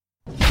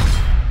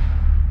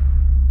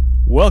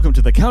Welcome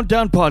to the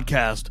Countdown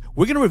Podcast.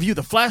 We're going to review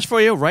The Flash for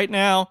you right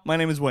now. My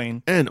name is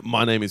Wayne. And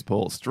my name is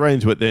Paul. Straight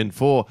into it then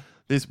for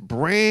this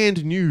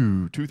brand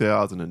new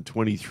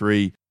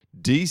 2023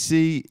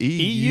 DC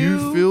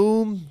EU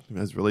film,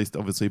 as released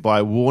obviously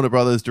by Warner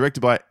Brothers, directed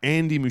by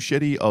Andy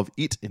Muschietti of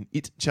It and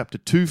It Chapter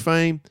 2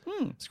 fame.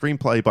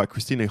 Screenplay by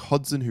Christina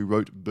Hodson, who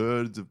wrote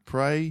Birds of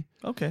Prey.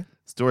 Okay.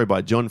 Story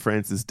by John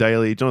Francis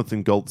Daly,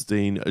 Jonathan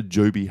Goldstein,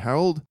 Joby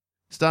Harold.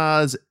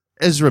 Stars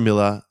Ezra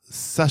Miller,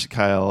 Sasha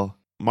Cale,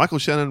 Michael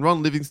Shannon,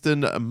 Ron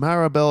Livingston,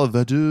 Maribel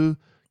Verdú,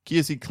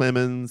 Kiersey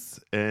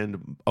Clemens,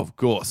 and, of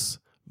course,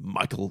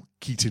 Michael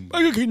Keaton.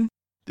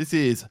 This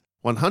is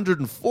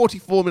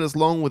 144 minutes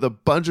long with a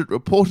budget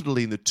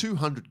reportedly in the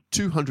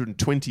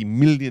 $220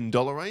 million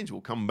range.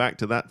 We'll come back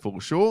to that for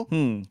sure.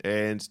 And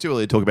it's too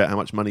early to talk about how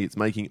much money it's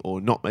making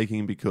or not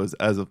making because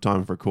as of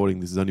time of recording,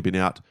 this has only been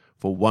out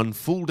for one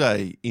full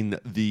day in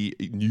the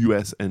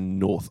US and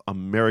North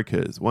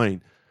Americas.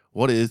 Wayne,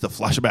 what is The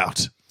Flash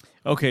about?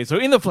 Okay, so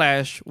in The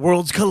Flash,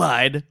 worlds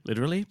collide,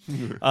 literally,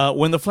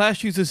 when The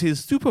Flash uses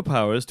his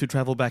superpowers to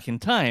travel back in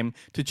time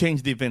to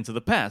change the events of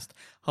the past.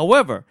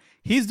 However,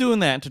 he's doing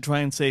that to try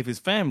and save his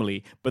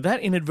family, but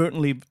that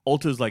inadvertently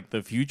alters,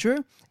 the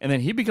future, and then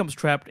he becomes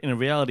trapped in a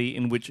reality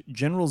in which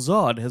General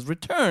Zod has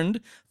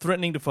returned,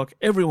 threatening to fuck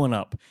everyone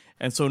up.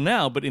 And so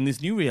now, but in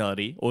this new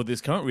reality, or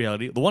this current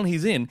reality, the one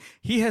he's in,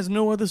 he has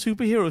no other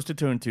superheroes to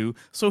turn to,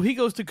 so he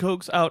goes to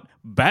coax out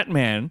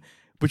Batman,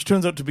 which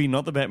turns out to be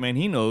not the Batman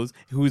he knows,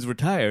 who is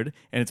retired,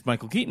 and it's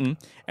Michael Keaton,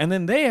 and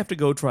then they have to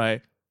go try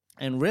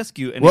and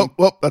rescue... And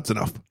Well, that's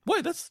enough.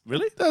 Wait,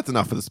 really? That's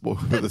enough for the sport.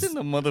 That's in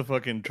the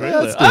motherfucking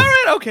trailer. Yeah, All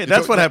right, okay,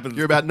 that's what happens.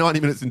 You're about 90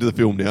 minutes into the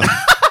film now.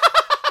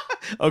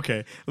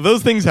 Okay,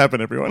 those things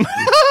happen, everyone.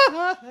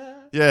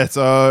 Yeah,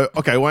 so,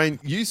 okay, Wayne,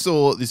 you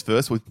saw this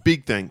first with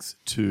big thanks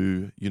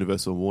to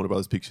Universal and Warner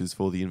Brothers Pictures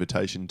for the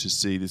invitation to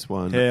see this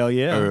one Hell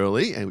yeah.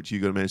 early, and which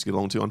you got to manage to get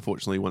along to.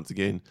 Unfortunately, once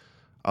again,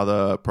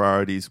 other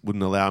priorities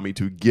wouldn't allow me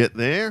to get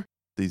there.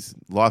 This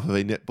life of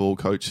a netball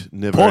coach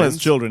never Paul ends.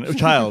 has children, a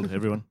child,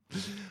 everyone.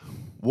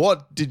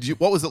 What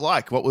was it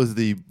like? What was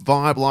the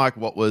vibe like?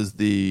 What was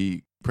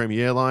the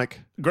premiere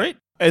like? Great.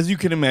 As you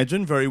can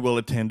imagine, very well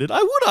attended.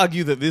 I would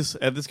argue that this,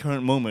 at this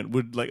current moment,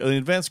 would an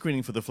advanced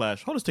screening for The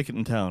Flash, hottest ticket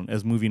in town,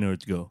 as movie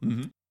nerds go.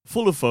 Mm-hmm.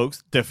 Full of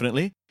folks,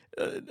 definitely.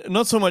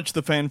 Not so much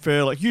the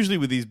fanfare, usually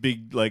with these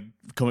big,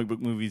 comic book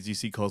movies, you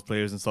see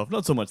cosplayers and stuff.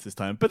 Not so much this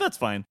time, but that's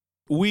fine.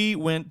 We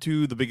went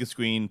to the biggest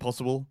screen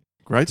possible.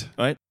 Great.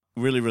 Right?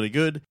 Really, really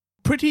good.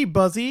 Pretty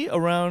buzzy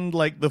around,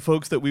 the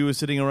folks that we were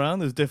sitting around.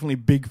 There's definitely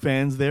big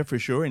fans there for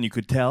sure, and you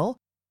could tell.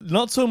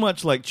 Not so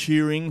much,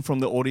 cheering from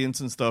the audience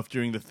and stuff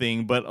during the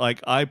thing, but,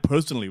 I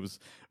personally was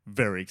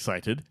very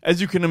excited,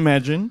 as you can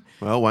imagine.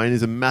 Well, Wayne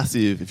is a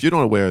massive, if you're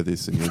not aware of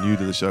this and you're new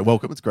to the show,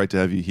 welcome. It's great to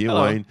have you here.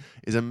 Hello. Wayne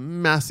is a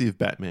massive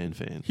Batman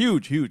fan.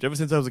 Huge. Ever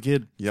since I was a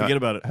kid. Yeah, Forget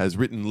about it. Has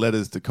written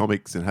letters to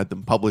comics and had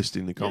them published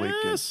in the comic.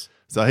 Yes.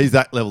 So he's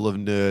that level of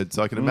nerd.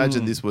 So I can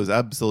imagine this was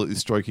absolutely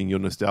stroking your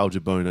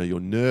nostalgia boner, your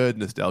nerd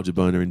nostalgia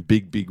boner in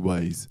big, big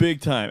ways. Big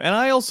time. And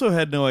I also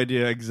had no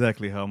idea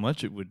exactly how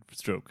much it would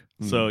stroke.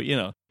 So,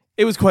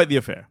 it was quite the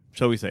affair,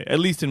 shall we say, at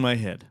least in my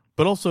head.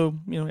 But also,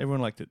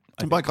 everyone liked it.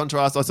 And by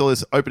contrast, I saw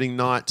this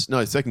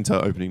second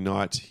to opening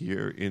night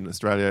here in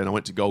Australia, and I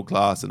went to Gold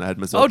Class and I had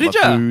myself my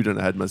food and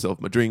I had myself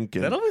my drink.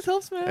 And, that always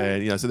helps, man.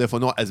 And, so therefore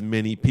not as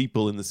many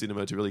people in the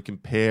cinema to really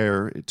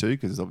compare it to,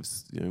 because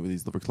obviously, with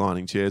these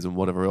reclining chairs and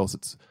whatever else,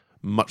 it's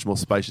much more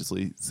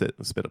spaciously set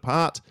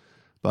apart.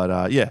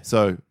 But,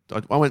 so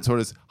I went sort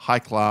of as high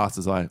class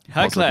as I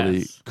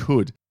possibly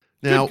could.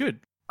 Now,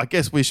 Good. I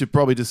guess we should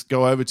probably just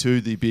go over to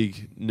the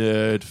big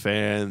nerd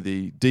fan,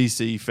 the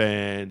DC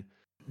fan.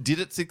 Did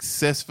it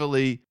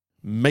successfully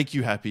make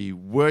you happy?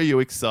 Were you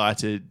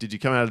excited? Did you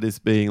come out of this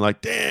being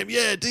like, damn,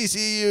 yeah,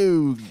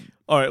 DCU?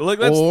 All right, look,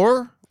 that's...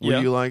 Or were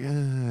you like,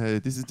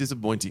 this is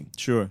disappointing?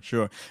 Sure.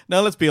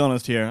 Now, let's be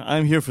honest here.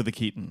 I'm here for the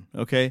Keaton,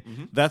 okay?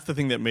 Mm-hmm. That's the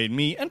thing that made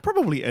me, and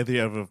probably every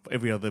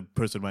other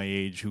person my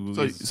age who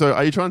is... So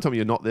are you trying to tell me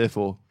you're not there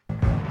for...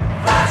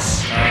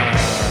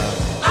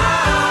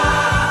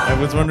 I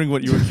was wondering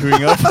what you were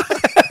queuing up.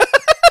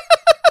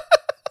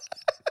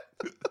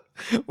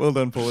 Well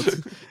done, Paul.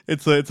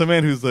 It's a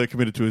man who's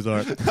committed to his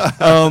art.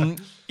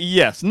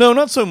 Yes. No,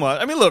 not so much.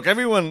 I mean, look,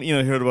 everyone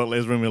heard about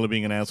Ezra Miller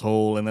being an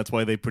asshole, and that's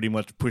why they pretty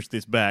much pushed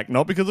this back.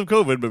 Not because of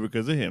COVID, but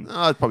because of him.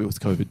 It probably was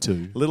COVID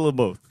too. A little of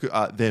both.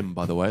 Them,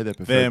 by the way. Their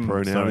preferred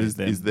pronoun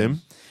is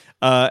them.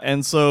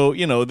 And so,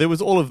 there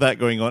was all of that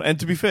going on. And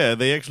to be fair,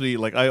 they actually,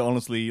 I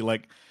honestly,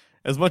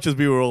 as much as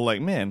we were all like,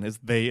 man, is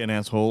they an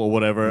asshole or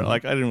whatever, I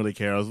didn't really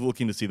care. I was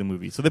looking to see the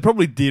movie. So they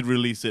probably did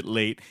release it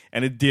late,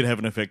 and it did have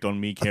an effect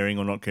on me caring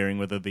or not caring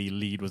whether the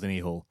lead was an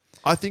a-hole.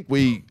 I think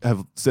we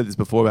have said this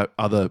before about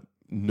other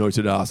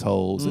noted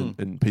assholes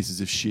and pieces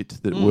of shit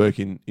that work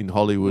in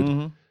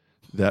Hollywood,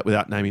 that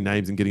without naming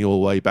names and getting all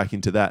the way back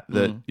into that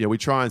we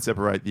try and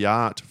separate the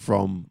art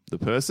from the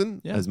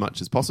person as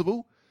much as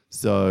possible.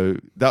 So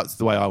that's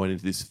the way I went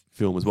into this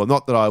film as well.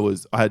 Not that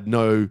I had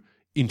no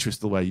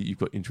interest the way you've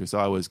got interest.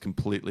 I was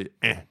completely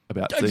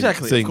about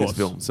seeing this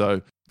film.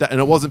 So and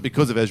it wasn't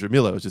because of Ezra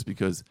Miller. It was just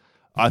because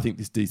I think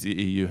this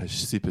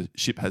DCEU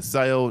ship has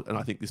sailed, and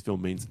I think this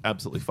film means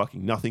absolutely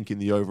fucking nothing in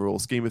the overall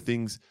scheme of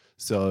things.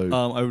 So,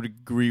 I would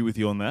agree with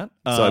you on that.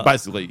 so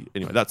basically,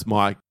 anyway, that's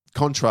my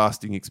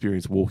contrasting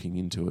experience walking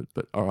into it.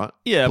 But all right,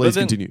 yeah, please but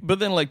then, continue. But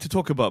then, like, to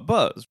talk about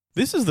buzz,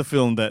 this is the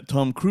film that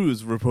Tom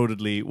Cruise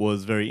reportedly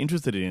was very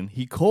interested in.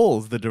 He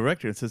calls the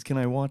director and says, "Can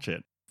I watch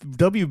it?"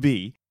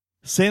 WB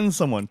sends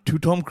someone to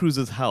Tom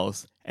Cruise's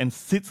house and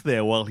sits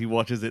there while he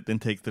watches it, then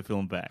takes the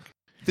film back.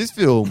 This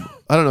film,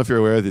 I don't know if you're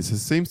aware of this,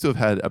 seems to have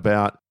had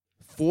about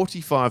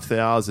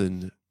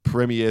 45,000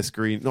 advanced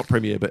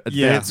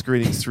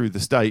screenings through the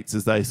States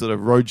as they sort of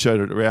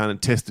roadshowed it around and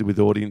tested with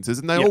audiences.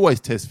 And they always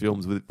test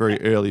films with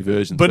very early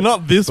versions. But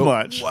not this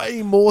much.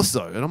 Way more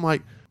so. And I'm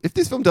like, if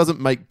this film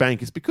doesn't make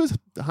bank, it's because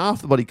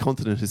half the bloody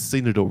continent has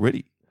seen it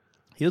already.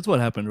 Here's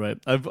what happened, right?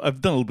 I've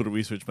done a little bit of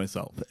research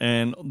myself,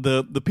 and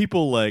the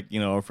people like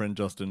our friend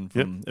Justin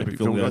from Epic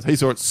Film Guys, he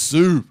saw it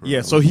super.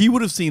 Yeah, so he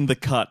would have seen the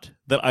cut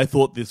that I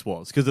thought this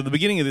was, because at the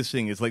beginning of this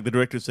thing, it's like the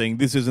director saying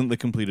this isn't the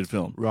completed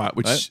film, right?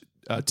 Which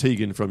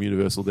Tegan from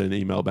Universal then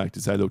emailed back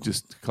to say, look,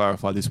 just to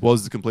clarify, this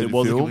was the completed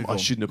film. I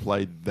shouldn't have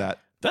played that.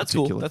 That's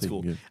cool. That's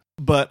cool. Yeah.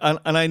 But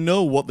and I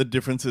know what the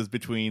differences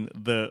between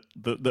the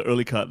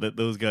early cut that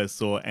those guys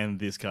saw and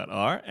this cut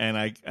are, and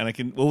I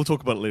can we'll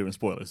talk about it later in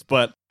spoilers,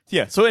 but.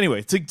 Yeah, so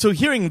anyway, so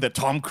hearing that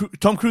Tom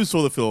Cruise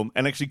saw the film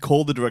and actually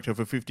called the director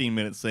for 15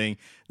 minutes saying,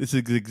 this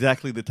is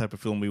exactly the type of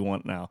film we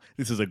want now.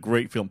 This is a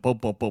great film. Boom,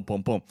 boom, boom,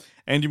 boom, boom.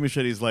 Andy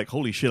Muschietti's like,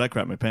 holy shit, I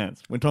crap my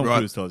pants. When Tom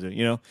Cruise tells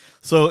you,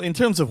 So in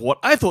terms of what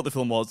I thought the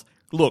film was,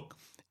 look,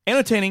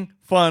 entertaining,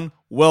 fun,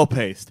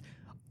 well-paced.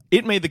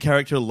 It made the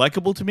character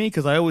likable to me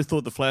because I always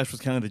thought the Flash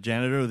was kind of the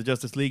janitor of the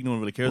Justice League. No one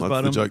really cares about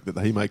him. That's the joke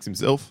that he makes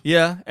himself.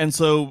 Yeah, and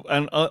so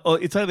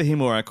it's either him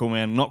or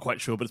Aquaman. Not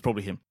quite sure, but it's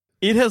probably him.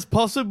 It has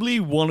possibly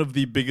one of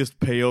the biggest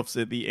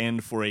payoffs at the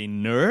end for a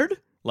nerd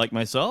like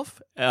myself.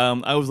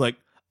 I was like,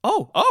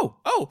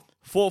 oh,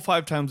 4 or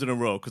 5 times in a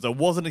row because I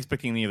wasn't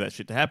expecting any of that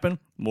shit to happen.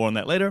 More on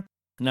that later.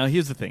 Now,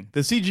 here's the thing. The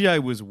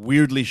CGI was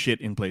weirdly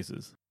shit in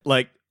places.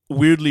 Like,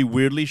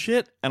 weirdly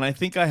shit. And I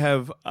think I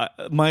have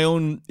my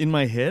own in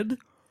my head.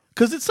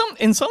 Because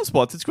in some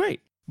spots, it's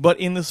great. But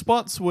in the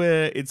spots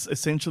where it's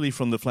essentially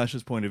from the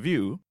Flash's point of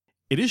view,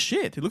 it is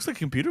shit. It looks like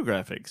computer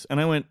graphics.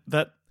 And I went,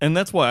 and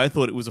that's why I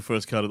thought it was a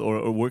first cut or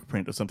a work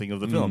print or something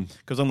of the film.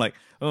 Because I'm like,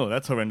 oh,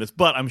 that's horrendous.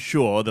 But I'm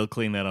sure they'll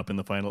clean that up in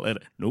the final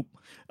edit. Nope.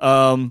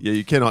 Yeah,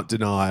 you cannot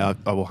deny,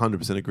 I will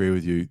 100% agree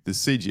with you, the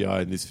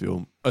CGI in this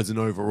film, as an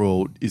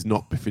overall, is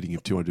not befitting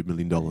of $200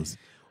 million.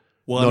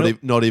 Well,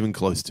 not even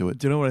close to it.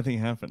 Do you know what I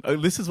think happened?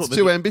 This is what it's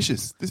too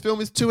ambitious. This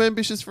film is too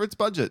ambitious for its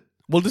budget.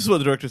 Well, this is what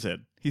the director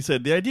said. He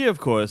said, the idea, of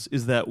course,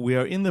 is that we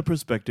are in the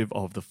perspective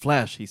of the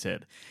Flash, he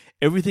said.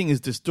 Everything is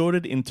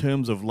distorted in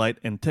terms of light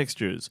and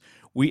textures.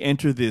 We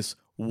enter this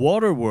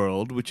water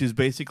world, which is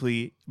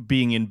basically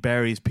being in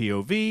Barry's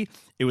POV.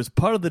 It was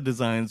part of the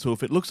design, so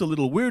if it looks a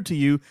little weird to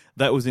you,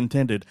 that was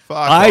intended.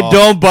 I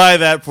don't buy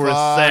that for a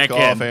second.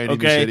 Fuck off, Andy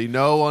Muschietti.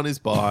 No one is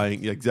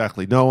buying,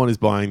 exactly, no one is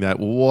buying that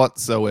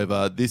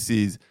whatsoever.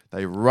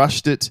 They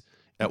rushed it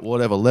at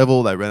whatever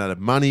level. They ran out of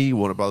money.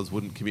 Warner Brothers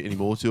wouldn't commit any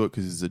more to it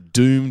because it's a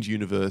doomed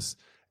universe,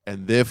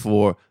 and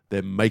therefore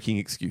they're making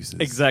excuses.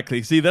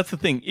 Exactly. See, that's the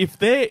thing. If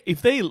they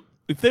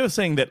were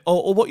saying that,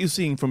 what you're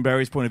seeing from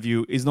Barry's point of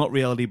view is not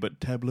reality, but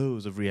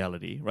tableaus of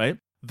reality, right?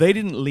 They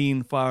didn't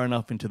lean far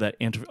enough into that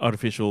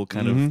artificial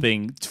kind of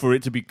thing for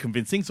it to be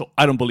convincing, so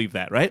I don't believe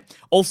that, right?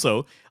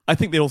 Also, I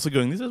think they're also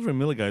going, this Ezra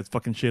Miller guy is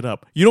fucking shit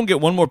up. You don't get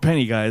one more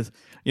penny, guys.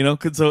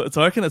 So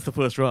I reckon that's the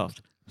first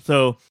draft.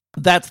 So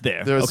that's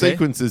there. There are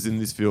sequences in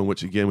this film,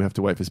 which again, we have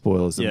to wait for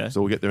spoilers,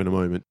 so we'll get there in a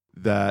moment,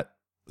 that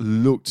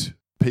looked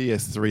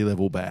PS3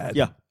 level bad.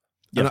 Yeah.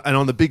 Yep. And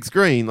on the big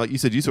screen, like you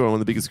said, you saw it on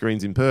one of the biggest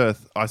screens in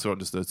Perth. I saw it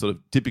just a sort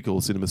of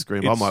typical cinema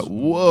screen. I'm like,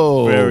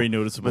 whoa. Very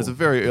noticeable. There's a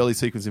very early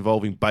sequence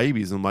involving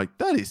babies. And I'm like,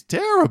 that is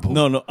terrible.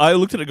 No. I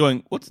looked at it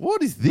going,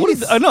 what is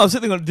this? I know. I was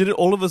sitting there going, did it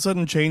all of a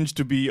sudden change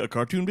to be a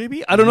cartoon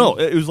baby? I don't know.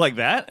 It was like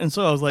that. And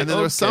so I was like, and then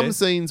there are some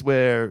scenes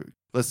where,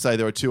 let's say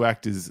there are two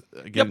actors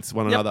against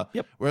one another,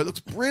 where it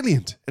looks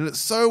brilliant. And it's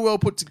so well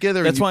put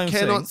together. That's why you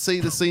cannot see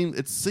the scene.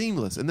 It's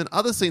seamless. And then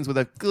other scenes where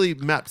they've clearly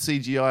mapped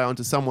CGI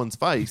onto someone's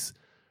face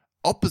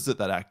opposite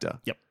that actor.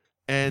 Yep.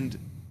 And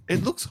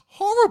it looks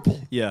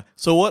horrible. Yeah.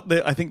 So what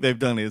I think they've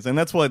done is, and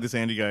that's why this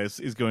Andy guy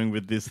is going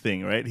with this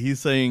thing, right? He's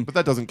saying... But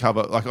that doesn't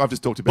cover... Like I've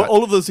just talked about... But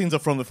all of those scenes are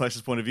from the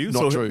Flash's point of view.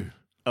 Not true.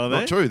 Are they?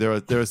 Not true.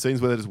 There are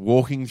scenes where they're just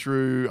walking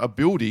through a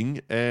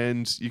building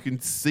and you can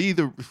see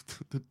the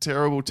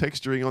terrible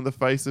texturing on the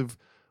face of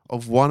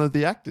one of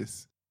the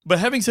actors. But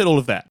having said all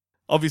of that,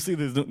 obviously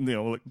there's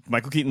like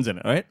Michael Keaton's in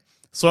it, right?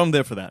 So I'm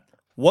there for that.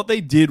 What they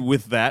did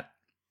with that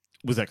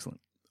was excellent.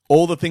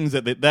 All the things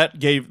that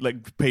gave,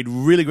 like, paid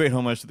really great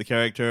homage to the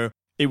character.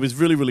 It was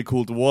really, really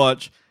cool to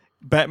watch.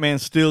 Batman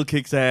still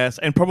kicks ass,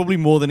 and probably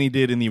more than he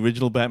did in the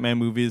original Batman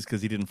movies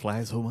because he didn't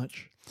fly so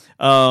much.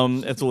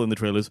 It's all in the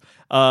trailers.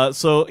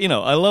 So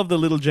I love the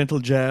little gentle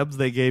jabs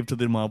they gave to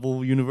the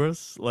Marvel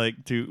universe, like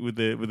with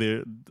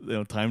their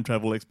time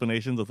travel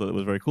explanations. I thought it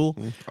was very cool.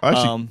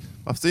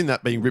 I've seen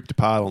that being ripped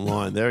apart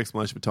online. Their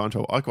explanation for time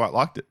travel, I quite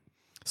liked it.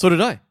 So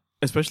did I,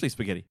 especially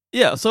spaghetti.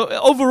 Yeah. So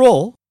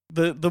overall,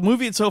 the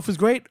movie itself was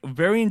great,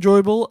 very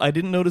enjoyable. I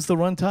didn't notice the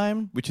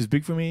runtime, which is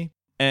big for me,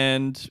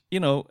 and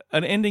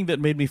an ending that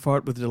made me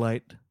fart with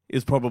delight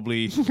is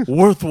probably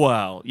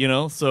worthwhile.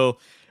 So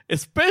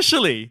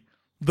especially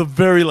the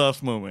very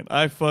last moment,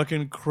 I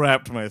fucking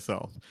crapped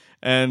myself.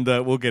 And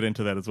we'll get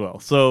into that as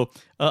well. So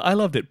I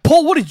loved it.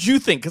 Paul, what did you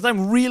think? Because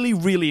I'm really,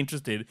 really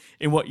interested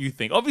in what you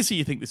think. Obviously,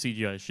 you think the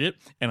CGI is shit,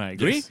 and I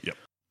agree. Yes, yep.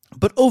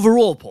 But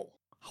overall, Paul,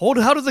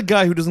 how does a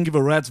guy who doesn't give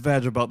a rat's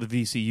vag about the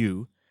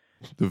VCU...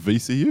 The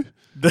VCU?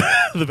 the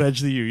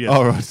VCU, yeah.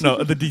 Oh, right.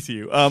 No, the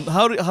DCU.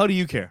 How do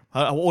you care?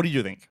 What do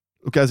you think?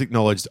 Look, as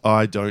acknowledged,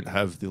 I don't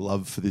have the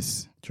love for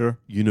this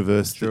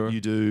universe that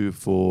you do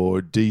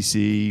for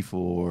DC,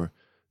 for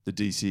the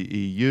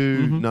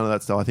DCEU, none of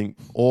that stuff. I think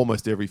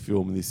almost every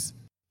film in this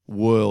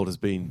world has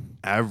been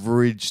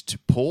average to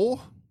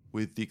poor,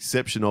 with the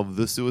exception of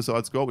The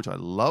Suicide Squad, which I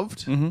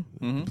loved.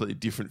 Completely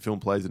different film,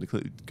 plays in a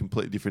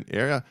completely different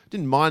area.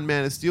 Didn't mind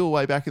Man of Steel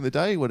way back in the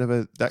day,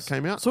 whatever that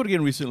came out. Saw it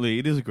again recently.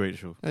 It is a great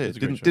show. Yeah,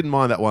 didn't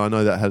mind that one. I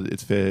know that had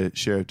its fair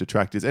share of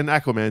detractors. And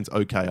Aquaman's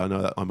okay. I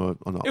know that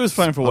it was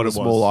fine for what it was.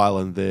 Small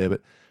island there,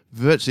 but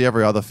virtually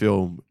every other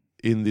film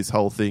in this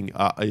whole thing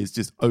is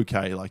just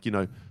okay. Like,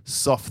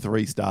 soft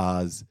 3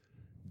 stars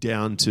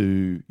down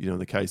to, in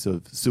the case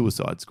of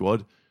Suicide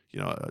Squad,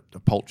 a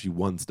paltry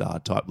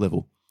 1-star type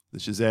level. The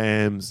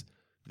Shazams,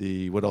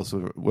 what else?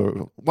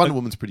 Wonder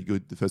Woman's pretty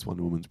good. The first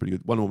Wonder Woman's pretty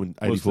good. Wonder Woman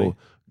 84.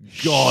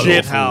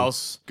 Shit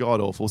house.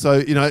 God awful.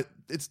 So,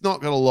 it's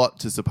not got a lot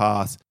to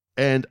surpass.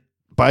 And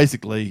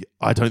basically,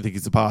 I don't think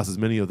it surpasses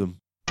many of them.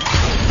 I'm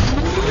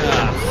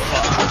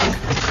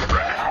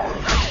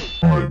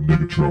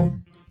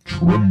Megatron.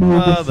 Tremble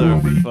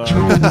before me,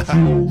 terrible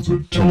films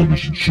and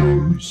television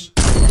shows.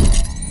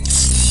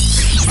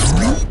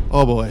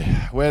 Oh boy,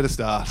 where to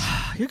start?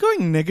 You're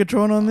going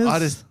Negatron on this? I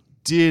just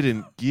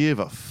didn't give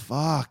a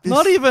fuck. This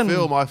Not even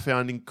film I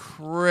found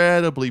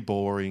incredibly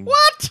boring.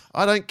 What?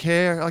 I don't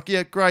care. Like,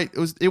 yeah, great.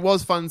 It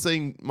was fun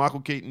seeing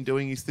Michael Keaton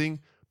doing his thing,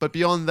 but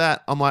beyond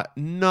that, I'm like,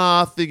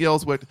 nothing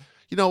else worked.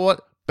 You know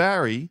what?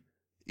 Barry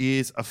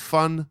is a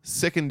fun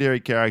secondary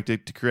character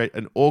to create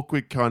an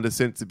awkward kind of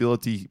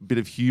sensibility, bit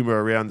of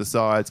humor around the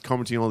sides,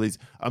 commenting on all these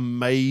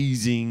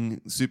amazing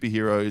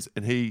superheroes,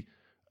 and he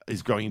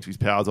is growing into his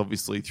powers,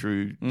 obviously,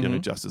 through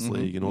Justice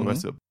League and all the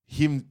rest of it.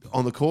 Him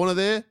on the corner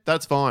there,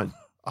 that's fine.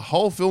 A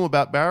whole film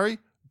about Barry,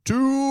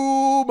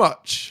 too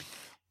much.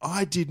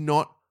 I did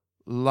not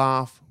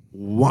laugh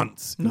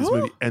once in this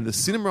movie. And the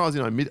cinema I was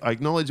in, I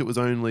acknowledge it was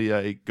only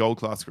a gold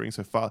class screening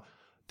so far.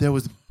 There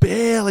was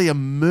barely a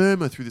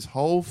murmur through this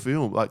whole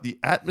film. Like, the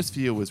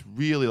atmosphere was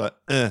really like,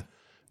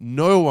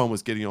 No one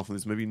was getting off in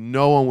this movie.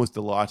 No one was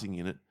delighting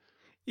in it.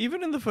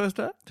 Even in the first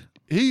act?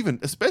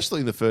 Especially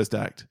in the first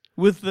act.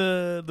 With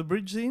the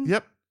bridge scene?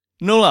 Yep.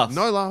 No laughs.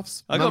 No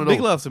laughs. I got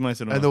big laughs in my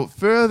cinema. And the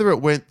further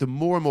it went, the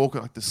more and more,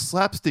 like the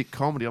slapstick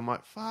comedy, I'm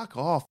like, fuck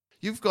off.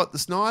 You've got the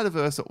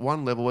Snyderverse at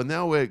one level, and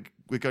now we're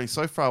going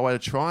so far away to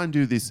try and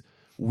do this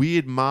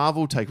weird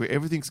Marvel take where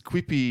everything's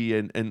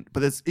quippy but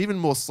there's even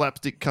more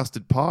slapstick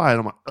custard pie, and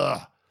I'm like,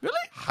 ugh. Really?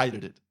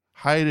 Hated it.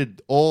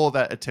 Hated all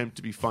that attempt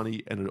to be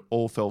funny, and it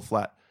all fell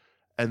flat.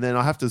 And then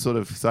I have to sort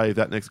of save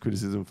that next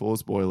criticism for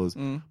spoilers.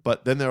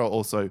 But then there are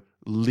also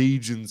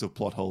legions of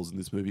plot holes in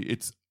this movie.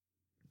 It's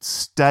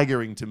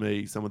staggering to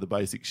me, some of the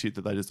basic shit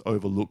that they just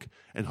overlook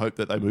and hope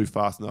that they move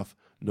fast enough,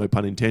 no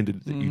pun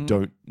intended, that you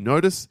don't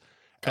notice.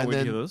 Can't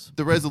and then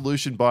the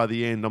resolution by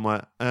the end, I'm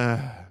like,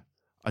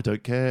 I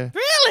don't care.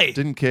 Really?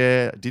 Didn't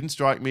care. Didn't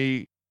strike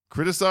me.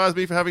 Criticize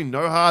me for having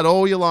no heart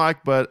all you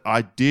like, but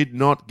I did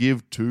not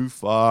give 2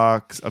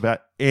 fucks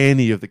about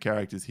any of the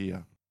characters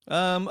here.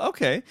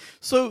 Okay.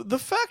 So the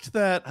fact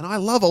that... And I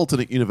love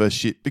alternate universe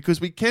shit because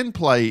we can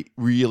play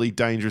really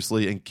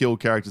dangerously and kill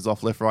characters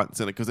off left, right, and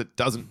center because it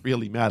doesn't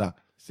really matter.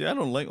 See, I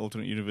don't like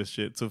alternate universe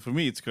shit, so for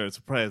me it's kind of a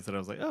surprise that I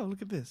was like, oh,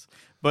 look at this.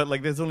 But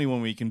like, there's only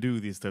one way you can do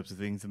these types of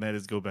things, and that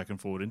is go back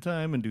and forward in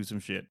time and do some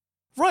shit.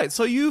 Right,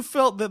 so you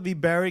felt that the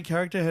Barry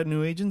character had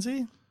no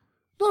agency?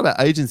 Not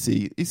about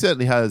agency. He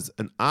certainly has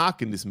an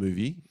arc in this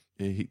movie.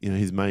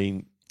 His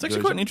main... It's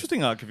actually quite an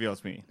interesting arc, if you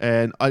ask me.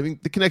 And I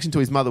think the connection to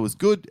his mother was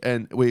good,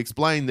 and we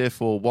explained,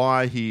 therefore,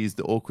 why he is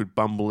the awkward,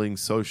 bumbling,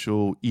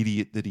 social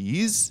idiot that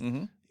he is.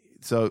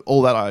 So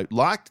all that I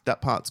liked,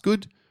 that part's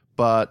good.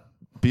 But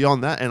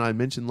beyond that, and I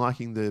mentioned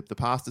liking the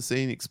pasta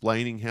scene,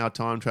 explaining how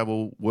time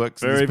travel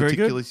works in this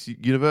particular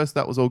universe,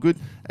 that was all good.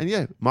 And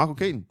yeah, Michael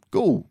Keaton,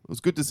 cool. It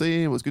was good to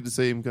see him. It was good to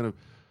see him kind of,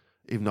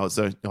 even though it's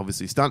so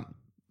obviously stunt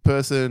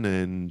person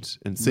and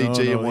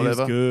CG and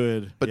whatever.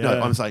 Good. But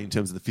no, I'm saying in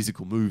terms of the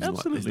physical moves,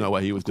 like, there's no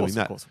way he was doing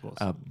that. Of course.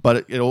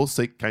 But it all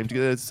came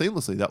together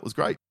seamlessly. That was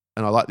great.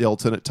 And I like the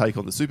alternate take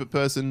on the super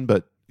person,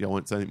 but I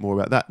won't say any more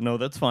about that. No,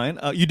 that's fine.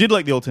 You did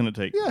like the alternate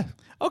take. Yeah.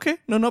 Okay,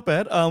 no, not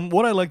bad.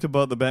 What I liked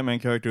about the Batman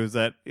character is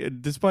that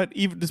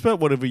despite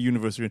whatever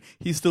universe you're in,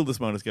 he's still the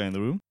smartest guy in the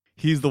room.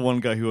 He's the one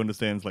guy who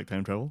understands like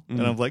time travel,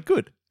 and I'm like,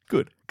 good,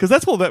 because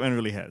that's what Batman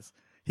really has.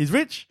 He's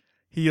rich.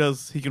 He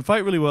can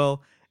fight really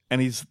well,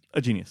 and he's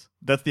a genius.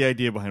 That's the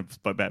idea behind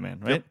Batman,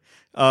 right?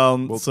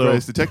 World's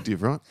greatest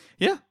detective, right?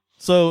 Yeah.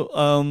 So,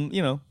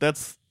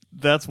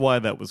 that's why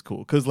that was cool.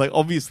 Because, like,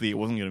 obviously it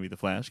wasn't going to be the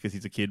Flash because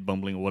he's a kid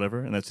bumbling or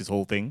whatever, and that's his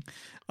whole thing.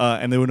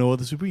 And there were no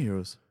other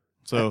superheroes.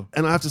 So,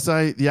 and I have to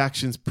say, the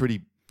action's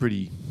pretty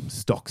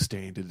stock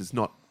standard. It's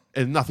not,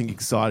 and nothing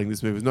exciting.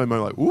 This movie. There's no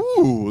moment like,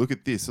 ooh, look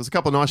at this. There's a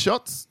couple of nice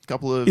shots. A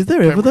couple of. Is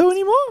there ever though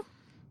anymore?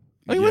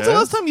 I mean, when's the Yes.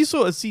 last time you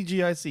saw a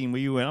CGI scene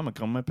where you went, "I'm gonna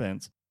come my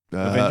pants"?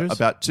 Avengers?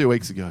 About 2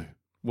 weeks ago,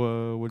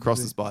 Whoa,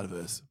 Across the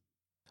Spider-Verse.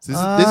 So this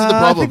is the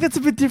problem. I think that's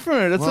a bit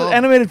different. That's Well, an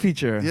animated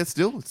feature. Yeah, it's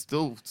still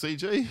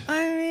CG.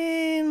 I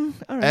mean,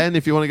 all right. And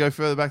if you want to go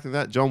further back than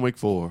that, John Wick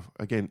 4.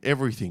 Again,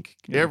 everything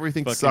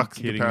fucking sucks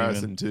in kidding me,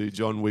 comparison to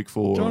John Wick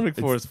 4. John Wick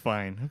 4 It's- is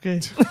fine. Okay.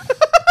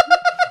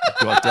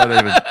 God, don't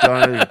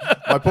even.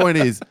 My point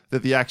is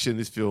that the action in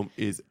this film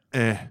is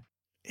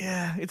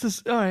Yeah,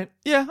 all right.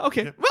 Yeah,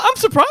 okay. Well, I'm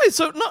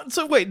surprised.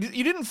 So wait,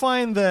 you didn't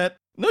find that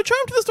no charm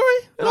to the story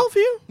at all for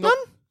you? Nope.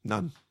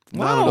 None?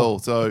 None Wow. at all.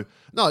 So,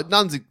 no,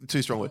 none's a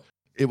too strong word.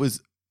 It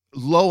was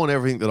low on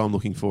everything that I'm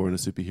looking for in a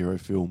superhero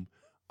film.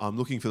 I'm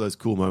looking for those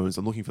cool moments.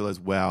 I'm looking for those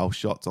wow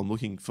shots. I'm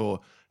looking for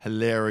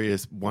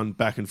hilarious one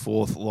back and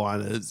forth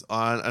liners.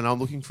 And I'm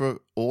looking for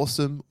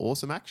awesome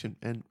action.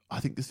 And I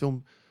think this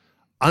film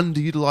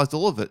underutilized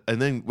all of it.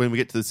 And then when we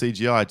get to the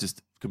CGI, it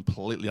just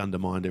completely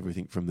undermined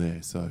everything from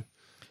there. So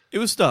It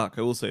was stark,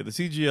 I will say. The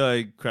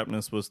CGI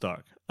crapness was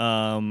stark.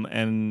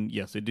 And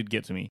yes, it did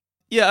get to me.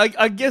 Yeah,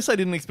 I guess I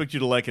didn't expect you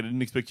to like it. I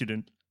didn't expect you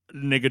to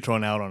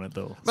Negatron out on it,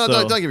 though. No,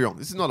 So- don't get me wrong.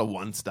 This is not a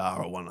 1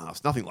 star or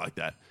 1.5. Nothing like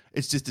that.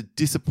 It's just a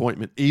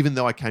disappointment, even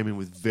though I came in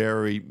with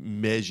very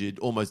measured,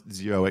 almost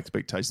zero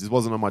expectations. This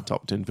wasn't on my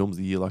top 10 films of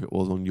the year like it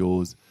was on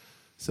yours.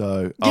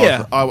 So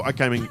Yeah. I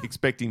came in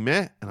expecting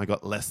meh, and I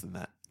got less than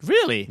that.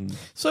 Really?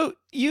 So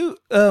you,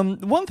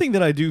 one thing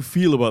that I do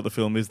feel about the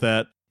film is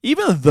that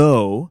even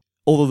though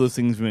all of those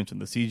things we mentioned,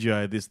 the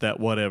CGI, this, that,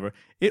 whatever,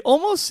 it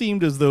almost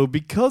seemed as though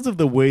because of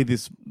the way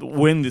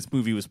when this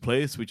movie was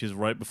placed, which is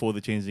right before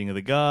the changing of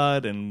the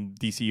guard, and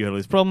DCU had all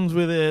these problems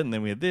with it, and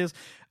then we had this,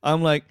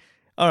 I'm like,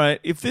 all right,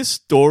 if this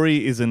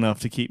story is enough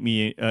to keep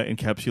me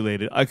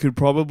encapsulated, I could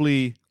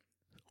probably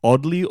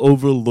oddly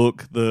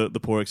overlook the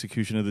poor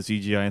execution of the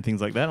CGI and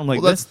things like that. I'm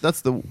like, Well,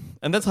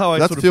 that's how I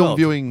that's sort of film felt.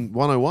 viewing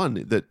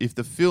 101. That if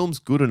the film's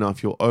good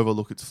enough, you'll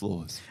overlook its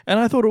flaws. And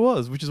I thought it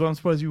was, which is why I'm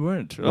surprised you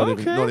weren't. Not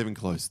even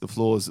close. The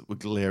flaws were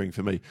glaring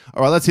for me.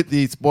 All right, let's hit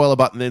the spoiler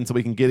button then, so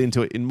we can get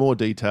into it in more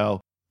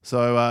detail.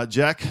 So,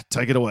 Jack,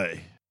 take it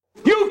away.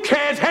 You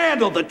can't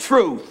handle the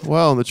truth.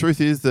 Well, and the truth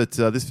is that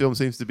this film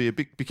seems to be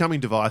becoming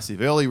divisive.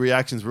 Early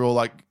reactions were all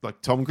like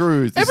Tom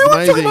Cruise. This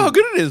Everyone's is talking amazing. about how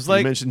good it is. You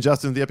Like, mentioned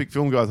Justin, the Epic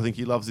Film Guys. I think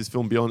he loves this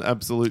film beyond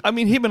absolute I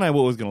mean, him and I were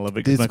always going to love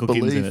it because Michael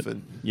Keaton's in it.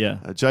 disbelief. And Yeah.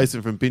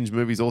 Jason from Binge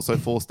Movies also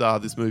 4-star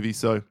this movie.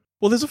 So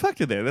Well, there's a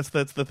factor there. That's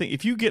the thing.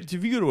 If you go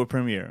to a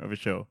premiere of a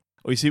show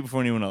or you see it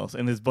before anyone else,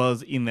 and there's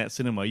buzz in that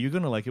cinema, you're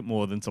going to like it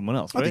more than someone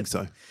else, right? I think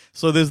so.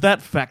 So there's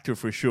that factor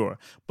for sure.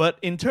 But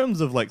in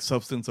terms of like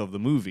substance of the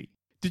movie,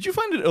 did you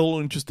find it all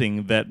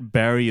interesting that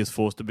Barry is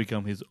forced to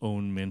become his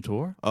own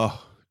mentor?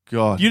 Oh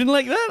God, You didn't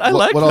like that? I what,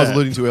 liked what that. I was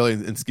alluding to earlier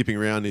and skipping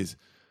around is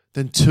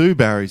then 2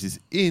 Barrys is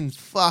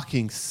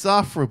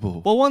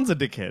insufferable. Well, one's a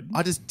dickhead.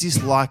 I just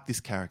dislike this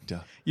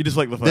character. You just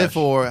like the Flash.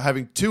 Therefore,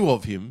 having 2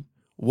 of him,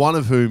 one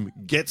of whom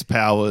gets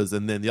powers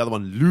and then the other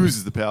one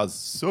loses the powers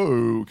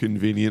so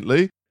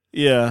conveniently.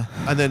 Yeah.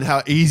 And then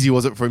how easy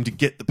was it for him to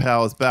get the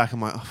powers back?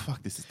 I'm like, oh,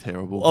 fuck, this is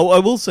terrible. Oh, I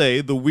will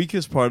say the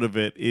weakest part of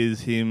it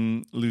is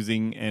him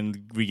losing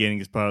and regaining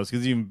his powers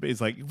because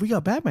it's like, we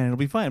got Batman, it'll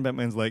be fine.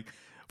 Batman's like,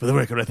 for the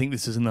record, I think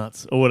this is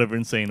nuts or whatever,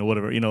 insane or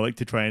whatever, like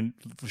to try and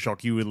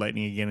shock you with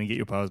lightning again and get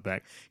your powers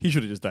back. He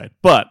should have just died,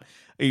 but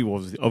he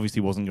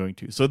obviously wasn't going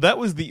to. So that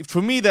was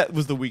for me, that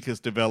was the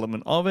weakest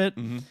development of it.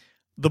 Mm-hmm.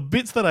 The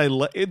bits that I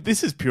like,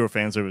 this is pure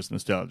fan service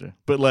nostalgia,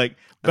 but like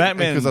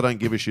Batman, Because I don't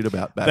give a shit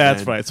about Batman.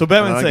 That's right. So And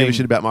Batman's I don't give a saying,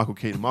 shit about Michael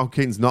Keaton. Michael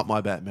Keaton's not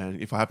my Batman.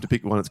 If I have to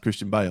pick one, it's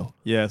Christian Bale.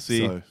 yeah, see,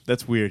 So-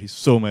 that's weird. He's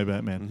so my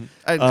Batman.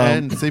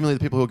 And seemingly the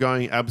people who are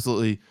going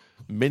absolutely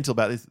mental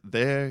about this,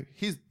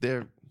 he's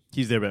their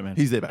Batman.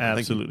 He's their Batman.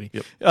 Thank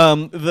you.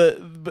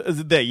 Absolutely.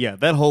 Yep.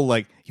 That whole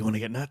like, you want to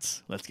get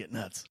nuts? Let's get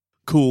nuts.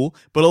 Cool.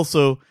 But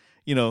also,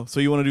 so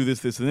you want to do this,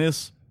 this, and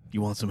this. You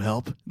want some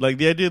help? Like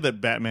the idea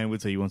that Batman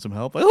would say, you want some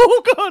help? Like,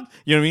 oh, God.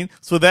 You know what I mean?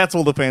 So that's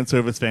all the fan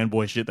service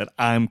fanboy shit that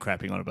I'm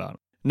crapping on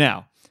about.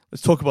 Now,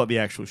 let's talk about the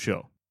actual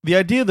show. The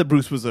idea that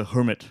Bruce was a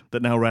hermit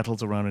that now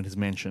rattles around in his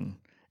mansion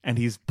and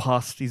he's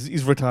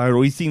retired,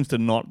 or he seems to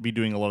not be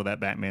doing a lot of that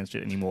Batman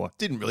shit anymore.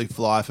 Didn't really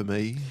fly for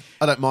me.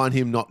 I don't mind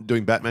him not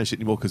doing Batman shit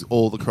anymore because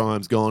all the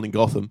crime's gone in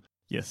Gotham.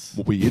 Yes.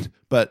 Weird.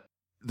 But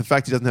the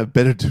fact he doesn't have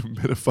better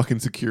fucking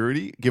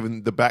security,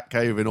 given the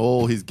Batcave and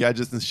all his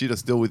gadgets and shit are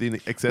still within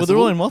accessible. Well, they're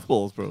all in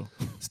mothballs, bro.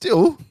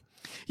 Still.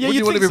 Yeah, Would you'd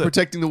you want to think be so.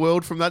 protecting the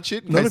world from that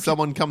shit in Not case if you-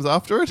 someone comes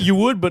after it? You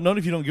would, but not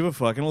if you don't give a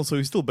fuck. And also,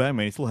 he's still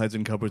Batman. He still hides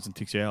in cupboards and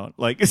takes you out.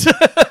 Like, do you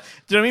know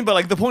what I mean? But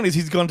like, the point is,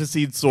 he's gone to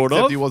seed sort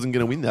Except of he wasn't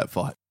going to win that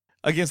fight.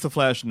 against the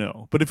Flash.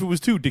 No, but if it was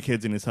two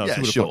dickheads in his house, Yeah,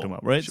 he would have sure, fucked him up,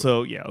 right? sure.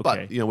 So yeah, okay.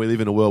 But, you know, we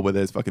live in a world where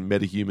there's fucking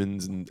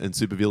metahumans and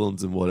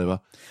supervillains and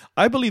whatever.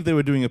 I believe they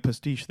were doing a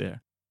pastiche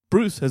there.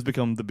 Bruce has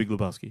become the Big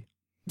Lebowski.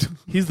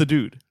 He's the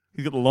dude.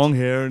 He's got the long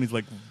hair and he's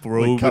like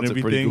robe cuts and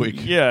it pretty everything.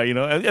 quick. Yeah, you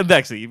know, and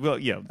actually, well,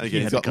 yeah, And he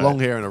again, had he's to got cut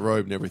long it. hair and a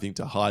robe and everything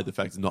to hide the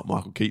fact it's not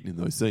Michael Keaton in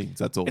those scenes.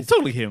 That's all. It's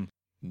totally him.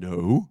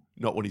 No,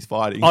 not when he's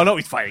fighting. Oh no,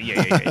 he's fighting.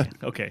 Yeah.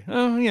 Okay.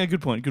 Oh yeah,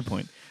 good point.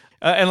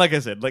 And like I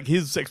said, like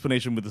his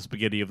explanation with the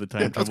spaghetti of the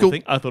time Yeah, that's travel cool.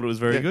 thing, I thought it was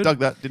very Yeah, good. dug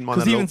that. Didn't mind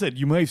Because that he at even all. said,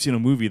 you might have seen a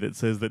movie that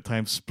says that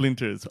time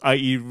splinters,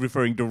 i.e.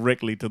 referring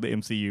directly to the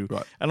MCU.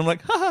 Right. And I'm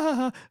like, ha ha ha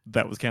ha,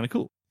 that was kind of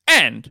cool.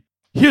 And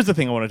here's the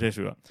thing I want to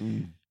tell you about.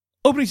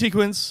 Opening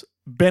sequence,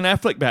 Ben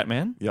Affleck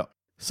Batman Yep.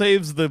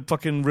 saves the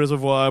fucking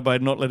reservoir by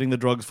not letting the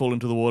drugs fall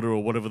into the water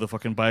or whatever the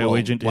fucking bio Well,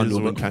 agent Wonder is.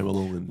 Woman came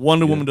along and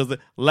Wonder yeah. Woman does the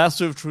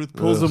lasso of truth,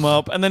 pulls Ugh. him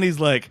up, and then he's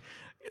like,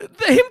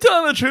 him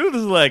telling the truth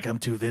is like, I'm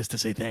too this to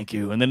say thank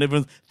you. And then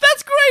everyone's,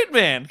 that's great,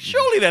 man.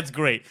 Surely that's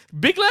great.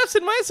 Big laughs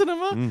in my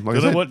cinema. Like I Don't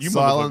know said, what you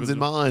silence motherfuckers in do.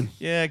 mine.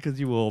 Yeah, because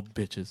you all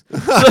bitches.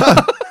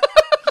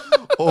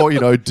 Or,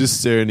 you know,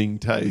 discerning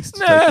taste.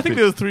 Nah, Take I your think pick.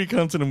 there was 3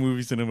 cunts in a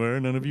movie cinema,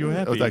 and none of you were It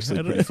happy. was I actually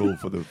don't pretty know.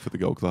 full for the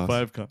gold class.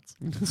 5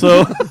 cunts.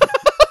 So,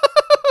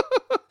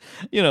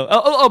 you know,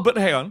 but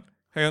hang on.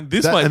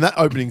 This might. And that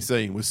opening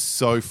scene was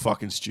so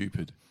fucking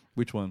stupid.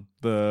 Which one?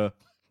 The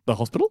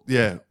hospital?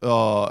 Yeah.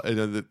 Oh, and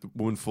then the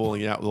woman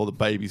falling out with all the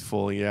babies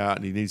falling out,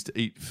 and he needs to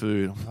eat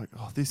food. I'm like,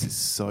 oh, this is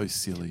so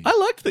silly. I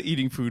liked the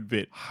eating food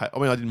bit. I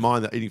mean, I didn't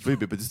mind that eating food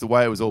bit, but just the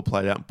way it was all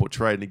played out and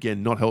portrayed, and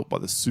again, not helped by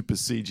the super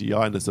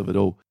CGI-ness of it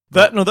all.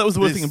 That was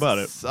the worst This thing about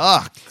it.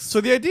 Sucks. So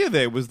the idea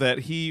there was that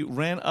he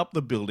ran up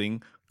the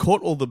building,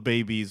 caught all the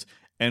babies,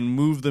 and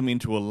moved them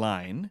into a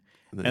line,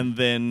 and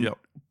then Yep.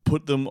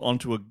 put them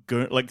onto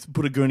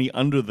put a gurney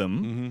under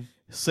them. Mm-hmm.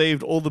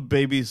 Saved all the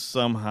babies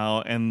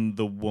somehow, and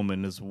the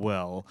woman as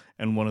well.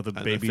 And one of the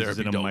the babies is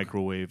therapy in a dog.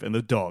 microwave, and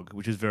the dog,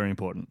 which is very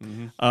important.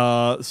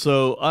 Mm-hmm.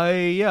 So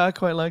I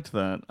quite liked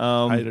that.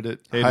 Hated it.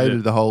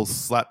 Hated the whole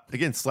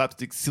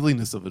slapstick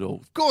silliness of it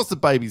all. Of course the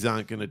babies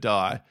aren't going to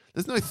die.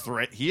 There's no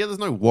threat here. There's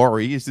no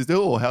worry. It's just,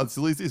 oh, how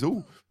silly is this?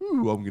 Oh,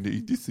 I'm going to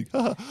eat this thing.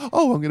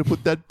 Oh, I'm going to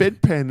put that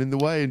bedpan in the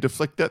way and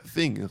deflect that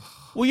thing. Ugh.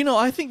 Well, you know,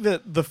 I think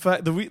that the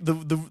fact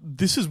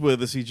this is where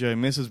the CGI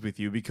messes with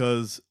you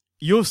because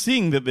you're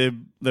seeing that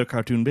they're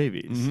cartoon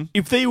babies. Mm-hmm.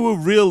 If they were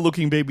real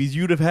looking babies,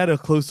 you'd have had a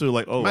closer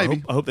like, oh,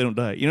 Maybe. I hope they don't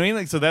die. You know what I mean?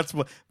 Like, so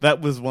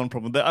that was one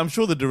problem. I'm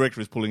sure the director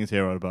is pulling his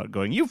hair out about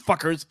going, you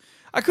fuckers,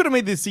 I could have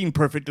made this scene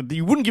perfect.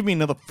 You wouldn't give me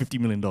another $50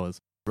 million,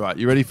 Right,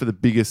 you ready for the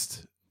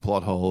biggest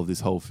plot hole of this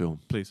whole film?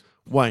 please.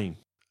 Wayne,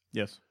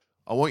 Yes,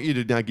 I want you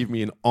to now give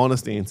me an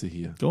honest answer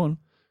here. go on.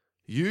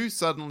 You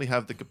suddenly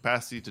have the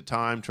capacity to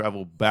time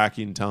travel back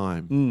in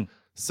time. Mm.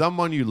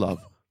 Someone you love,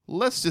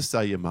 let's just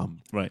say your mum,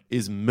 Right.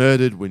 is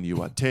murdered when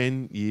you are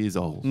 10 years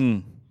old.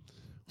 Mm.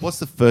 What's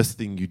the first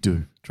thing you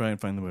do? Try and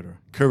find the murderer.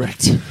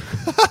 Correct.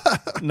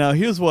 Now,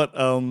 here's what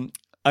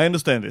I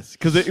understand this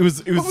because it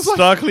was I was like,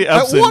 starkly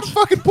absent. At what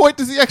fucking point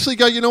does he actually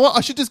go, you know what,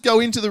 I should just go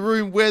into the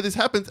room where this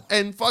happens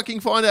and fucking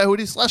find out who it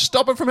is /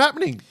 stop it from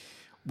happening?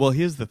 Well,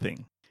 here's the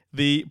thing.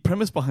 The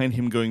premise behind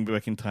him going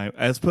back in time,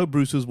 as per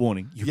Bruce's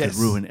warning, you Yes. could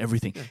ruin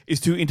everything, is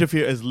to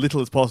interfere as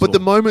little as possible. But the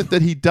moment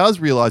that he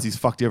does realize he's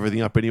fucked everything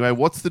up anyway,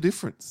 what's the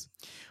difference?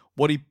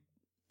 I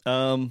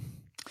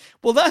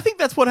think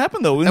that's what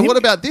happened, though. And what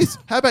about this?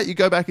 How about you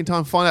go back in time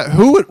and find out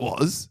who it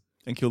was?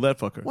 And kill that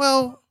fucker.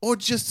 Well, or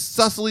just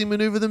sussily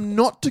maneuver them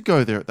not to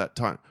go there at that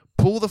time.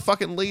 Pull the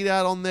fucking lead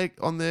out on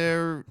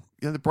their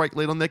the brake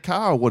lead on their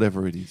car or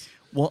whatever it is.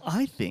 Well,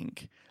 I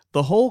think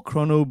the whole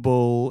Chrono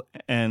Bowl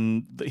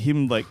and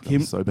him.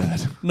 So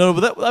bad. No,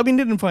 but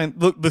didn't find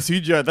the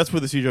CGI. That's where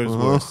the CGI was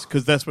worse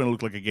because that's when it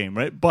looked like a game,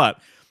 right? But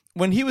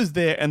when he was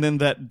there, and then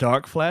that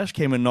Dark Flash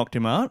came and knocked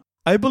him out.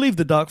 I believe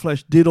the Dark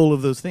Flash did all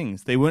of those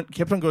things. They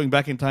kept on going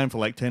back in time for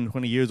like 10,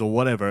 20 years or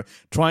whatever,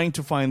 trying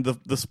to find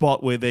the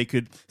spot where they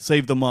could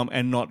save the mom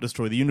and not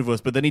destroy the universe.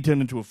 But then he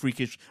turned into a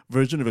freakish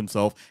version of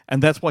himself,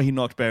 and that's why he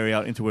knocked Barry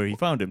out into where he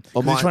found him.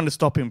 'Cause he's trying to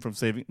stop him from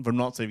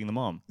not saving the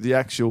mom. The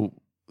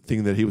actual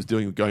thing that he was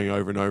doing, going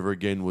over and over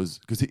again, was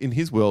because in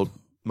his world,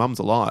 mum's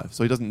alive,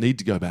 so he doesn't need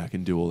to go back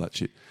and do all that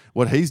shit.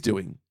 What he's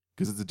doing,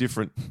 because it's a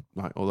different,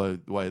 although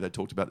the way they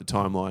talked about the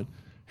timeline,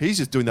 he's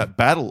just doing that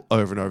battle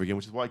over and over again,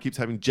 which is why he keeps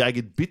having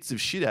jagged bits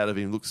of shit out of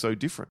him and looks so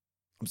different.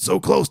 I'm so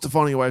close to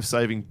finding a way of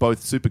saving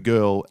both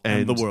Supergirl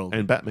and the world.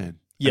 and Batman,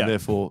 Yeah. and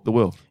therefore the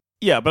world.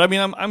 Yeah, but I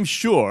mean, I'm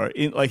sure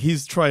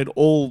he's tried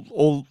all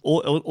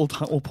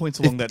points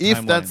along that timeline.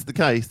 If that's the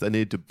case, they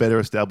need to better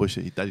establish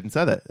it. They didn't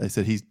say that. They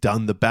said he's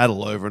done the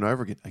battle over and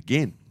over again.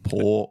 Again,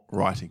 poor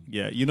writing.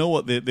 Yeah, you know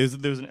what? There's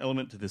an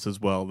element to this as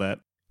well that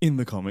in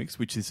the comics,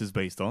 which this is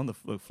based on, the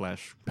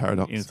Flash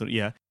Paradox.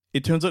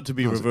 it turns out to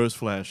be Reverse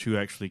Flash who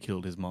actually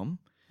killed his mom.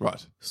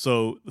 Right.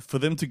 So for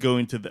them to go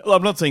into that, well,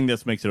 I'm not saying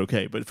this makes it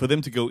okay, but for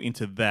them to go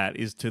into that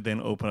is to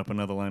then open up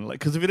another line. Like,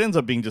 because if it ends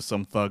up being just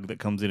some thug that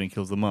comes in and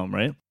kills the mom,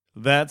 right?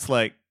 That's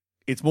like,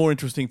 it's more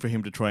interesting for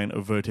him to try and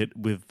avert it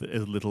with a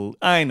little,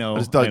 I know.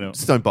 Just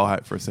don't buy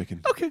it for a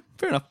second. Okay,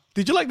 fair enough.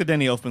 Did you like the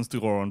Danny Elfman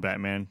score on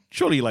Batman?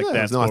 Surely you like Yeah, that.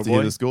 it was nice to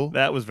hear the score.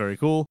 That was very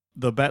cool.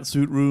 The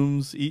Batsuit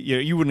rooms,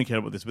 you wouldn't care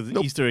about this, but the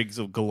Easter eggs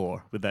of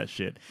galore with that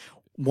shit.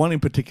 One in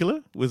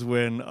particular was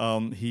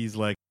when he's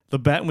like, the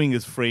Batwing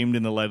is framed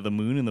in the light of the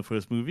moon in the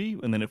first movie,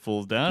 and then it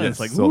falls down, and it's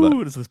like,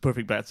 ooh, it's this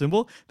perfect bat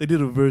symbol. They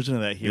did a version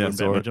of that here when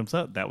Batman jumps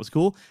out. That was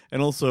cool.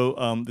 And also,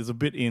 there's a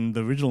bit in the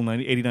original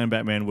 1989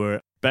 Batman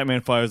where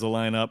Batman fires a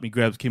line up, he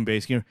grabs Kim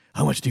Basinger,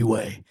 how much do you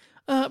weigh?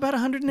 About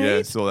 108. Yeah,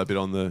 I saw that bit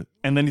on the...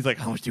 And then he's like,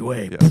 how much do you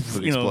weigh? Yeah, Poof,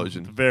 the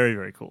explosion. Very,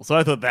 very cool. So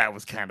I thought that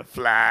was kind of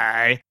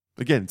fly.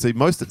 Again, see,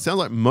 it sounds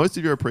like most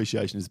of your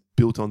appreciation is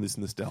built on this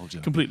nostalgia.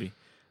 Completely.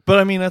 But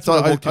I mean, that's So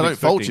what I I'm don't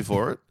fault you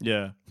for it.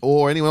 Yeah.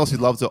 Or anyone else who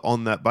loves it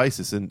on that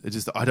basis. And it's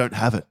just, I don't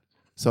have it.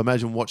 So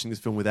imagine watching this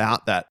film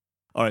without that.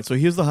 All right, so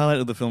here's the highlight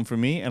of the film for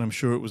me, and I'm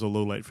sure it was a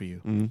low light for you.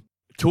 Mm-hmm.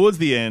 Towards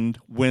the end,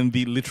 when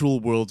the literal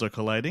worlds are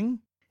colliding.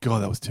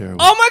 God, that was terrible.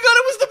 Oh my God,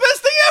 it was the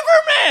best thing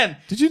ever, man!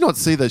 Did you not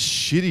see the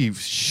shitty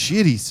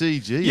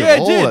CG Yeah, I of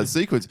all did. that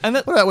sequence? And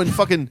What about when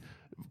fucking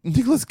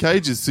Nicolas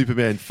Cage's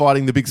Superman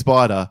fighting the big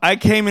spider? I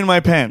came in my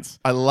pants.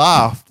 I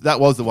laughed.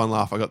 That was the one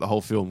laugh I got the whole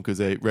film because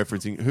they're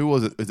referencing, who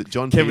was it? Is it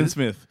John Kevin Peters?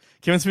 Smith.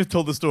 Kevin Smith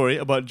told the story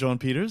about John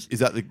Peters. Is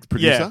that the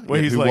producer? Yeah,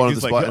 where he's who like, wanted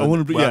the spider I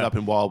want to wound up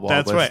in Wild Wild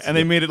That's West. right, and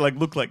they made it like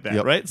look like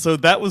that, right? So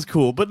that was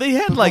cool. But they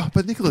had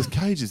But Nicolas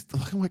Cage is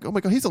like, oh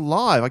my God, he's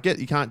alive. I get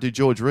you can't do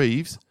George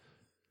Reeves.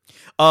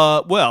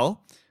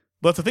 Well,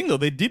 that's the thing though.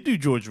 They did do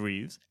George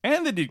Reeves,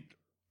 and they did.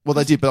 Well,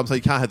 they did, but I'm saying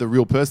you can't have the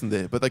real person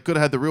there. But they could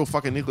have had the real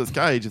fucking Nicolas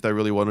Cage if they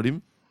really wanted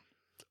him.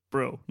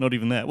 Bro, not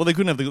even that. Well, they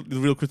couldn't have the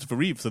real Christopher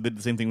Reeve, so they did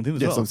the same thing with him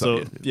as well. I'm So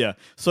sorry, yeah.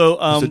 So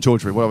So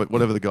George Reeves,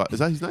 whatever the guy is,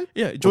 that his name?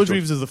 yeah, George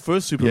Reeves is the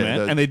first Superman,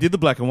 Yeah, and they did the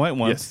black and white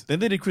one. Yes. Then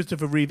they did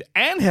Christopher Reeve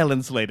and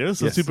Helen Slater,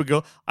 so Yes.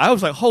 Supergirl. I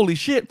was like, holy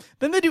shit.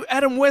 Then they do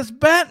Adam West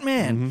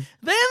Batman. Mm-hmm.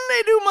 Then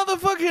they do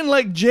motherfucking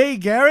like Jay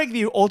Garrick,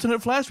 the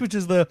alternate Flash, which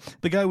is the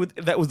guy with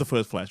that was the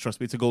first Flash.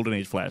 Trust me, it's a Golden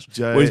Age Flash,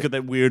 Jay- where he's got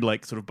that weird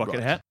like sort of bucket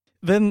Right. hat.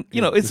 Then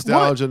it's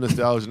more-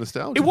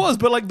 nostalgia. It was,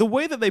 but like the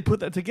way that they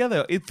put that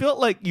together, it felt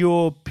like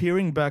you're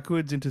peering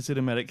backwards into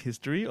cinematic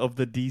history of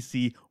the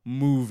DC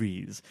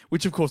movies,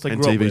 which of course I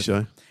And grew up TV with.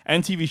 show.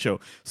 And TV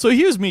show. So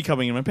here's me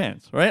coming in my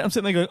pants, right? I'm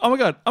sitting there going, oh my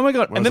God.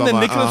 Whereas And then the I'm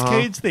like, Nicolas uh-huh.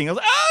 Cage thing. I was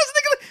like, oh, it's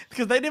Nicolas,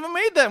 because they never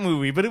made that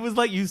movie, but it was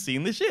like, you've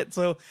seen the shit.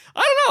 So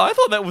I don't know. I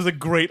thought that was a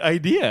great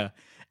idea.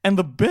 And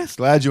the best,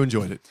 Glad you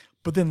enjoyed it.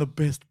 but then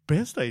the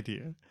best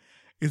idea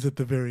is at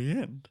the very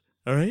end.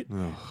 All right?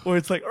 Where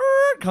it's like,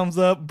 comes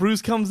up,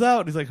 Bruce comes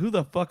out. He's like, who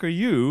the fuck are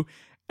you?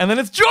 And then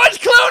it's George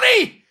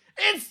Clooney!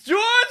 It's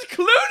George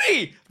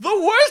Clooney!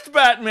 The worst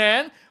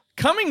Batman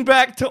coming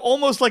back to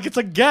almost like it's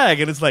a gag.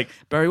 And it's like,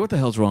 Barry, what the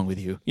hell's wrong with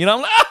you? You know,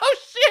 I'm like, oh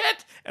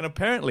shit! And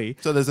apparently,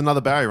 So there's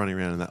another Barry running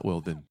around in that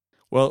world then.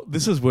 well,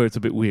 this is where it's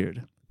a bit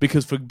weird.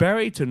 Because for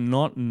Barry to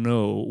not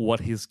know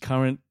what his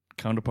current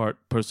counterpart,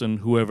 person,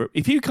 whoever,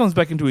 if he comes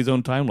back into his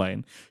own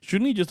timeline,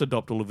 shouldn't he just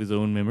adopt all of his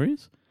own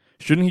memories?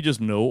 Shouldn't he just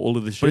know all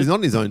of this shit? But he's not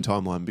in his own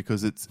timeline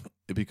because it's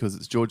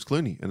George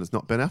Clooney and it's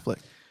not Ben Affleck.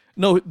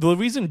 No, the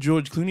reason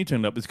George Clooney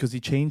turned up is because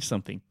he changed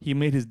something. He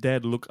made his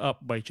dad look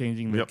up by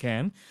changing the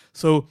can.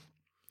 So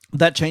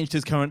that changed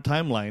his current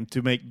timeline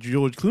to make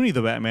George Clooney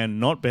the Batman,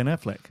 not Ben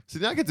Affleck. So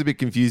now it gets a bit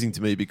confusing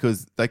to me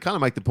because they kind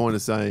of make the point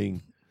of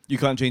saying, You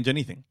can't change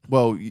anything.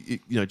 well,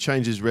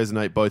 changes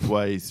resonate both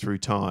ways through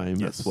time.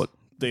 That's what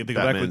They go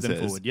Batman backwards and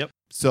says. forward. Yep.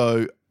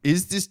 So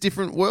is this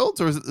different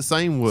worlds or is it the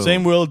same world?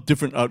 Same world,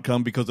 different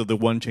outcome because of the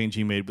one change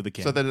he made with the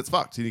can. So then it's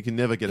fucked. You can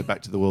never get it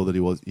back to the world that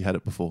he had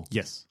it before.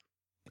 Yes.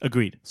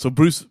 Agreed. So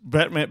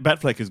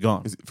Batfleck is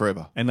gone. Is it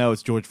forever? And now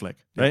it's George Fleck,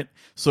 right?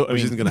 So I Which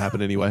mean, isn't going to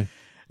happen anyway.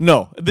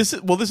 No, this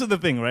is the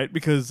thing, right?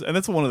 Because, and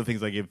that's one of the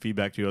things I gave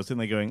feedback to. I was sitting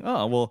there going,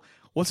 oh, well,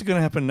 what's going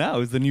to happen now?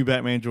 Is the new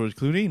Batman George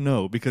Clooney?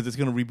 No, because it's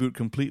going to reboot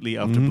completely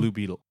after Blue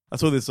Beetle. I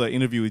saw this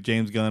interview with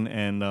James Gunn,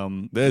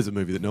 and There's a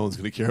movie that no one's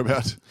going to care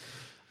about.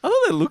 I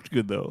thought that looked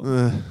good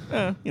though.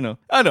 I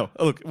know.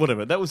 Look,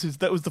 whatever. That was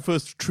the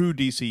first true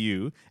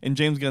DCU. And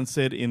James Gunn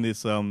said in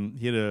this, he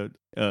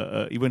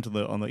went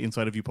on the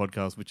Inside of You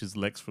podcast, which is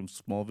Lex from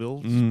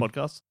Smallville's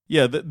podcast.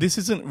 Yeah, this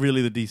isn't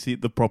really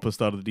the proper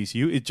start of the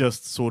DCU. It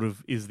just sort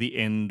of is the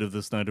end of the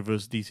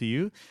Snyderverse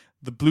DCU.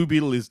 The Blue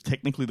Beetle is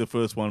technically the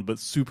first one, but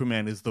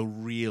Superman is the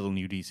real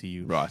new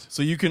DCU. Right.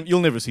 So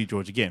you'll never see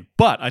George again.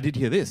 But I did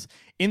hear this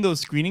in those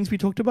screenings we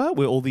talked about,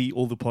 where all the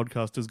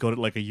podcasters got it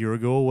like a year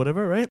ago or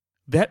whatever, right?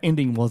 That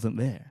ending wasn't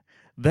there.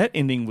 That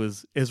ending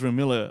was Ezra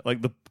Miller,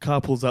 like the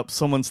car pulls up,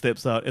 someone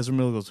steps out, Ezra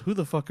Miller goes, who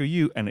the fuck are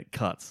you? And it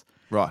cuts.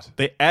 Right.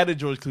 They added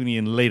George Clooney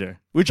in later,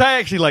 which I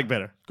actually like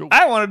better. Cool.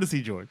 I wanted to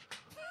see George.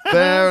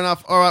 Fair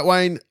enough. All right,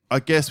 Wayne, I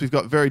guess we've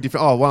got very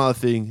different... Oh, one other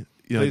thing.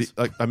 Please.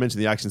 Like I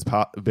mentioned, the action's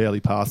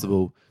barely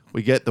passable.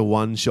 We get the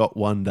one-shot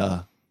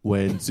wonder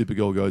when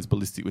Supergirl goes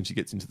ballistic when she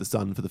gets into the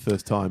sun for the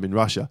first time in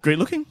Russia. Great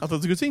looking. I thought it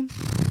was a good scene.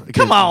 Again,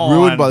 Come on.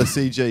 Ruined by the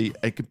CG.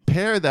 And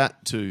compare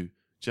that to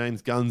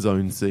James Gunn's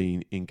own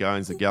scene in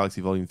Guardians of the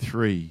Galaxy Volume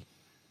 3,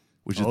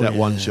 which is that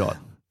one shot.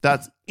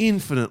 That's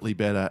infinitely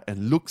better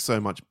and looks so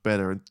much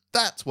better. And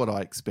that's what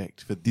I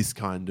expect for this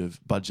kind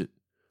of budget.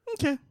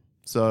 Okay.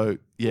 So,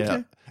 yeah.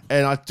 Okay.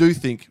 And I do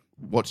think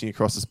watching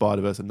Across the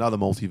Spider-Verse, another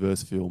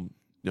multiverse film,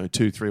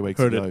 2-3 weeks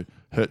ago,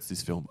 hurts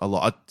this film a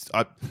lot.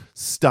 I'm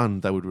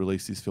stunned they would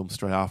release this film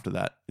straight after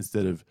that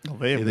instead of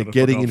either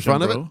getting in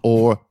front of it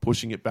or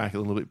pushing it back a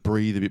little bit,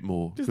 breathe a bit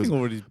more. Because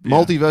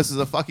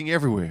multiverses are fucking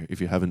everywhere,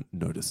 if you haven't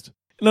noticed.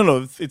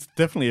 No, it's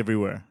definitely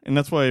everywhere. And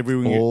that's why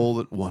everyone...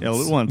 All at once.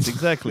 All at once,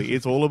 exactly.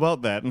 It's all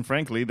about that. And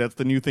frankly, that's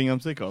the new thing I'm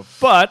sick of.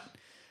 But,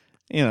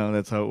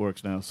 that's how it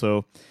works now.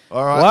 So,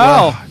 all right.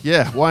 Wow.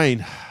 Yeah,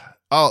 Wayne...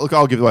 Oh, look,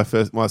 I'll give my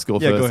score go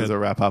first ahead. as a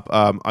wrap up.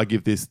 I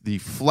give this the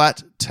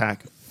flat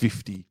tack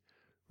 50,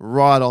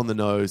 right on the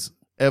nose,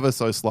 ever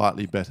so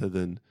slightly better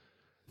than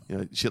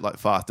shit like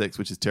Fast X,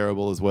 which is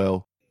terrible as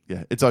well.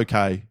 Yeah, it's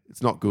okay.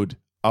 It's not good.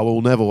 I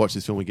will never watch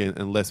this film again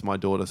unless my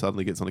daughter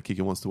suddenly gets on a kick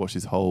and wants to watch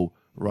this whole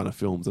run of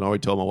films. And I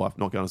already told my wife,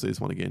 not going to see this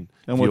one again.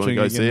 I'm watching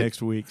it again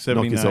next week.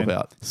 79. Knock yourself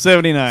out.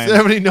 79.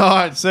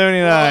 79.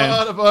 79.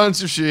 What a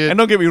bunch of shit. And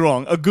don't get me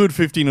wrong, a good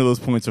 15 of those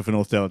points are for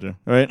nostalgia,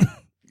 right?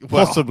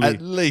 Well, possibly.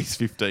 At least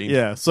 15.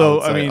 Yeah,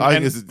 so, I mean... I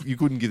think you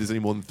couldn't give this any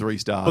more than 3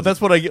 stars. But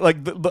that's what I get. Like,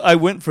 I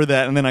went for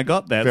that, and then I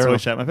got that, Fair so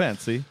enough. I shat my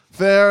pants, see?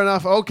 Fair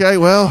enough. Okay,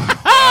 well,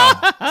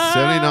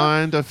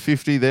 79 to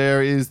 50.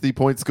 There is the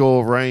point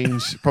score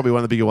range. Probably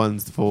one of the bigger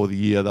ones for the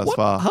year thus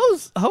far. How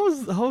is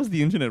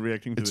the internet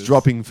reacting to It's this?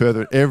 dropping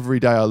further. Every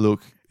day I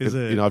look, Is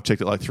it? I've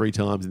checked it like 3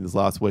 times in this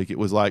last week. It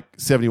was like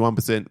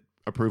 71%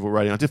 approval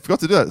rating. I just forgot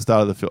to do that at the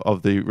start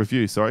of the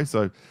review. Sorry.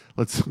 So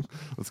let's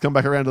come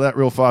back around to that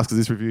real fast because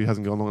this review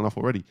hasn't gone long enough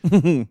already.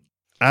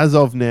 As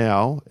of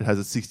now, it has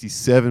a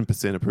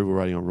 67% approval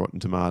rating on Rotten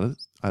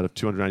Tomatoes out of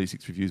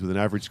 286 reviews with an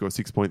average score of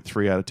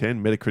 6.3 out of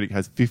 10. Metacritic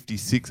has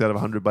 56 out of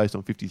 100 based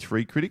on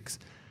 53 critics.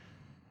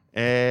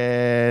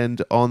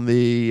 And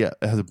it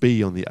has a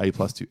B on the A+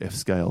 to F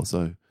scale.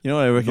 So You know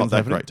what I reckon not is that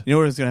happening? great. You know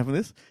what's going to happen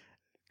with this?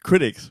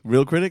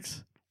 Real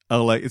critics, are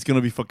like, it's going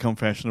to become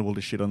fashionable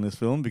to shit on this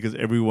film because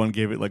everyone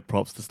gave it like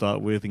props to start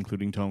with,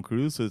 including Tom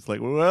Cruise. So it's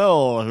like,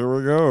 well, here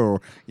we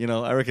go.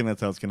 I reckon that's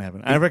how it's going to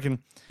happen. I reckon...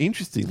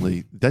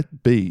 Interestingly,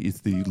 that B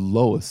is the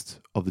lowest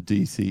of the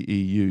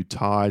DCEU,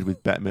 tied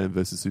with Batman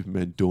vs.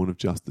 Superman Dawn of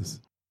Justice.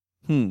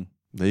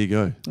 There you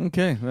go.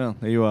 Okay, well,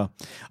 there you are.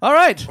 All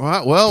right. All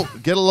right, well,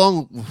 get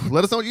along.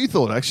 Let us know what you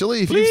thought,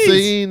 actually. If Please. you've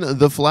seen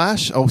The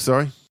Flash. Oh,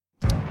 sorry.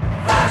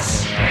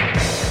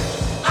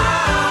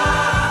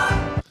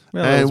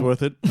 Well, that was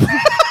worth it.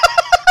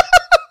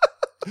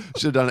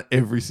 Should have done it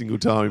every single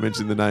time we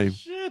mentioned the name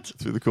Shit.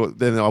 through the course.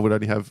 Then I would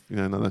only have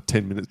another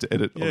 10 minutes to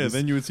edit. on Yeah, this.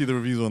 then you would see the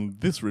reviews on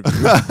this review.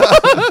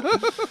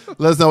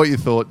 Let us know what you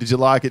thought. Did you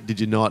like it?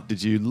 Did you not?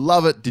 Did you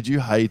love it? Did you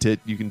hate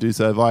it? You can do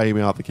so via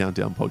email at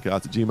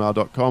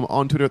thecountdownpodcast@gmail.com,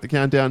 on Twitter at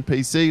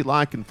thecountdownpc.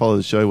 Like and follow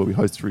the show where we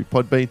host through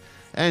Podbean.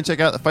 And check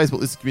out the Facebook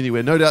List community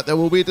where no doubt there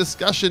will be a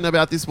discussion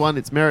about this one,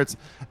 its merits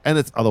and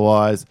its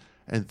otherwise.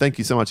 And thank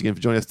you so much again for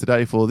joining us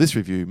today for this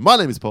review. My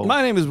name is Paul.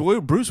 My name is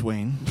Bruce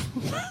Wayne.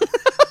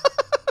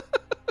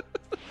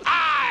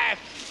 I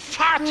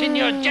fart in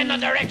your general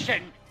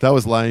direction. That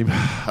was lame.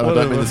 And I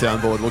don't mean the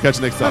soundboard. We'll catch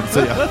you next time. See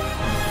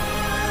ya.